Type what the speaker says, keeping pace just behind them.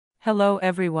Hello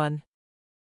everyone.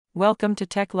 Welcome to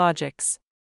Tech Logics.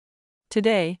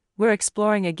 Today, we're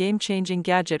exploring a game-changing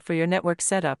gadget for your network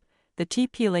setup, the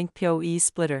TP-Link-PoE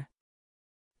splitter.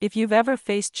 If you've ever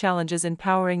faced challenges in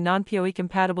powering non-PoE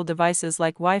compatible devices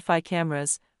like Wi-Fi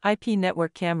cameras, IP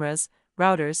network cameras,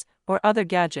 routers, or other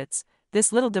gadgets,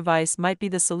 this little device might be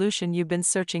the solution you've been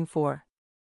searching for.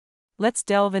 Let's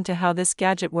delve into how this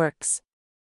gadget works.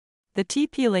 The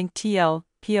TP-Link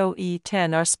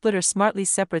TL-PoE10R splitter smartly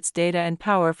separates data and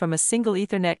power from a single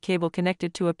Ethernet cable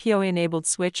connected to a PoE-enabled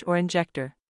switch or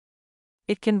injector.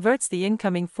 It converts the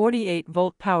incoming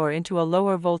 48-volt power into a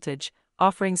lower voltage,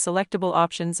 offering selectable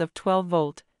options of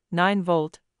 12-volt,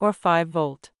 9-volt, or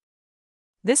 5-volt.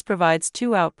 This provides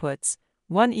two outputs,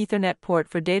 one Ethernet port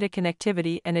for data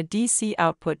connectivity and a DC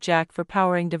output jack for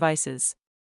powering devices.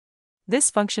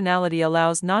 This functionality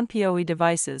allows non-PoE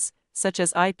devices, such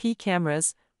as IP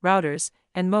cameras, routers,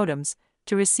 and modems,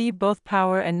 to receive both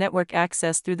power and network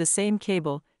access through the same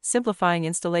cable, simplifying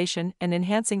installation and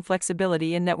enhancing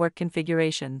flexibility in network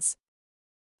configurations.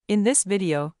 In this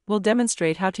video, we'll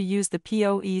demonstrate how to use the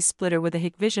PoE splitter with a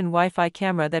Hikvision Wi-Fi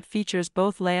camera that features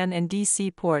both LAN and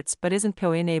DC ports but isn't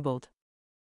PoE-enabled.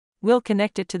 We'll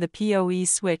connect it to the PoE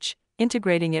switch,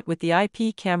 integrating it with the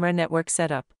IP camera network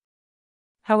setup.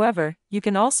 However, you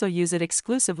can also use it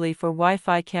exclusively for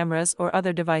Wi-Fi cameras or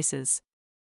other devices.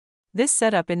 This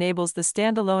setup enables the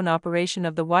standalone operation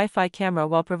of the Wi-Fi camera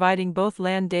while providing both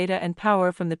LAN data and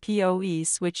power from the PoE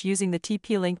switch using the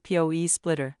TP-Link PoE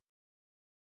splitter.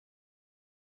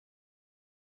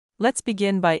 Let's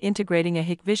begin by integrating a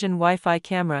Hikvision Wi-Fi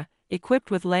camera, equipped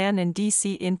with LAN and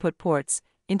DC input ports,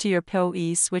 into your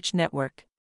PoE switch network.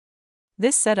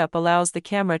 This setup allows the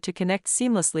camera to connect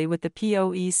seamlessly with the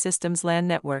PoE system's LAN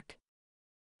network.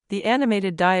 The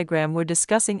animated diagram we're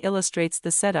discussing illustrates the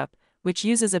setup, which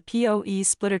uses a PoE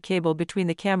splitter cable between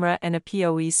the camera and a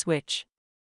PoE switch.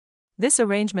 This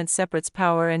arrangement separates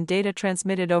power and data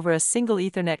transmitted over a single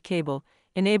Ethernet cable,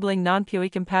 enabling non-PoE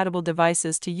compatible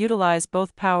devices to utilize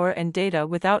both power and data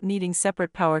without needing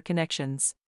separate power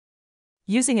connections.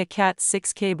 Using a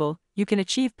Cat6 cable, you can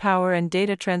achieve power and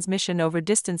data transmission over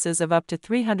distances of up to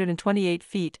 328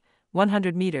 feet,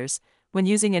 100 meters, when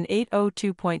using an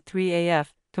 802.3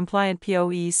 AF compliant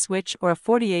PoE switch or a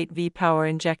 48V power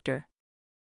injector.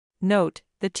 Note,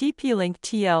 the TP-Link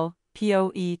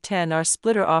TL-PoE10R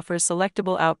splitter offers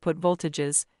selectable output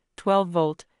voltages,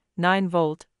 12-volt,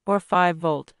 9-volt, or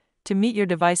 5-volt, to meet your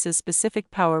device's specific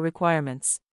power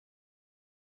requirements.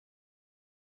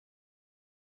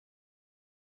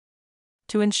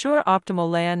 To ensure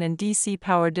optimal LAN and DC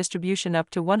power distribution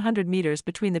up to 100 meters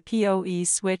between the PoE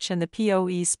switch and the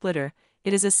PoE splitter,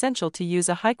 it is essential to use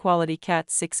a high-quality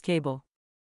Cat6 cable.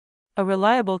 A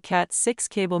reliable Cat6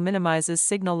 cable minimizes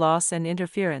signal loss and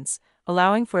interference,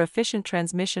 allowing for efficient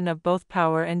transmission of both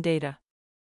power and data.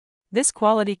 This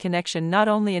quality connection not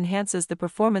only enhances the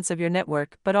performance of your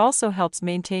network but also helps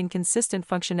maintain consistent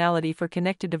functionality for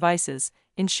connected devices,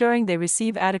 ensuring they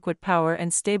receive adequate power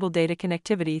and stable data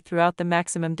connectivity throughout the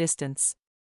maximum distance.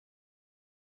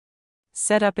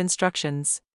 Setup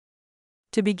instructions.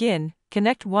 To begin,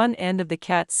 connect one end of the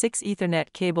Cat6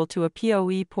 Ethernet cable to a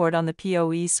PoE port on the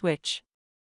PoE switch.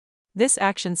 This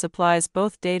action supplies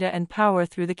both data and power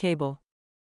through the cable.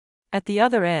 At the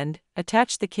other end,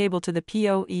 attach the cable to the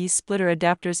PoE splitter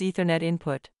adapter's Ethernet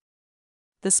input.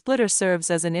 The splitter serves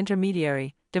as an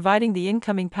intermediary, dividing the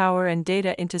incoming power and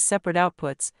data into separate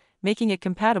outputs, making it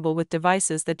compatible with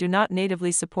devices that do not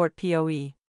natively support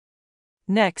PoE.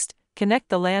 Next, connect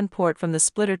the LAN port from the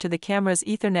splitter to the camera's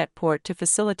Ethernet port to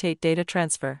facilitate data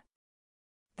transfer.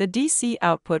 The DC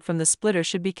output from the splitter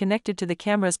should be connected to the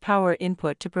camera's power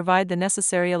input to provide the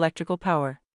necessary electrical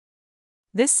power.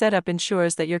 This setup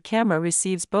ensures that your camera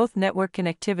receives both network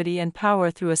connectivity and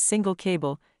power through a single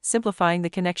cable, simplifying the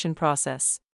connection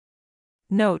process.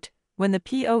 Note, when the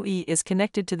PoE is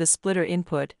connected to the splitter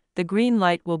input, the green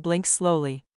light will blink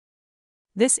slowly.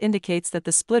 This indicates that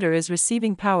the splitter is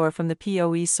receiving power from the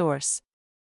PoE source.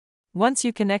 Once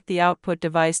you connect the output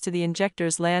device to the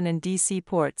injector's LAN and DC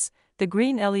ports, the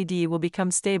green LED will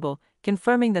become stable,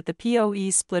 confirming that the PoE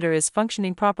splitter is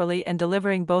functioning properly and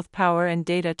delivering both power and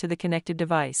data to the connected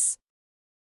device.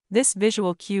 This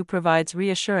visual cue provides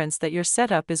reassurance that your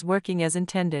setup is working as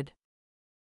intended.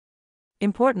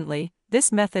 Importantly,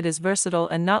 this method is versatile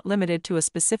and not limited to a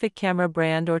specific camera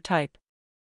brand or type.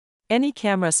 Any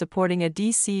camera supporting a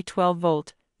DC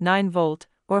 12-volt, 9-volt,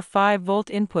 or 5-volt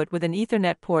input with an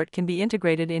Ethernet port can be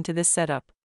integrated into this setup.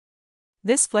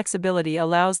 This flexibility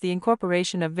allows the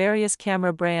incorporation of various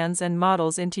camera brands and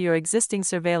models into your existing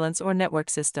surveillance or network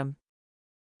system.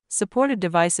 Supported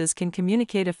devices can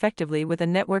communicate effectively with a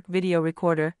network video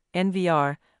recorder,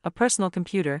 NVR, a personal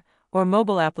computer, or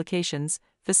mobile applications,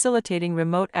 facilitating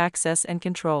remote access and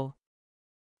control.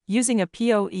 Using a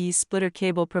PoE splitter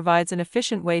cable provides an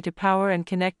efficient way to power and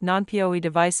connect non-PoE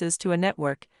devices to a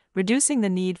network, reducing the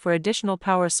need for additional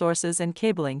power sources and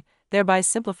cabling, thereby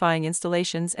simplifying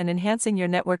installations and enhancing your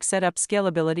network setup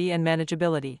scalability and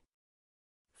manageability.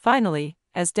 Finally,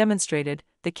 as demonstrated,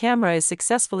 the camera is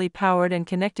successfully powered and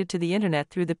connected to the internet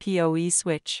through the PoE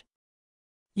switch.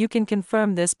 You can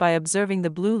confirm this by observing the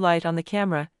blue light on the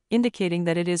camera, indicating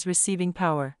that it is receiving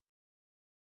power.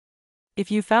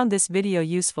 If you found this video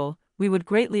useful, we would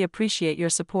greatly appreciate your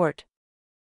support.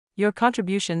 Your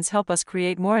contributions help us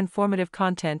create more informative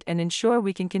content and ensure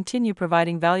we can continue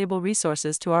providing valuable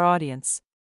resources to our audience.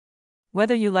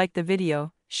 Whether you like the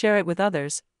video, share it with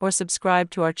others, or subscribe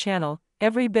to our channel,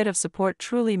 every bit of support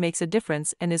truly makes a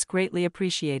difference and is greatly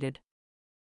appreciated.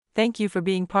 Thank you for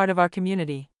being part of our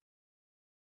community.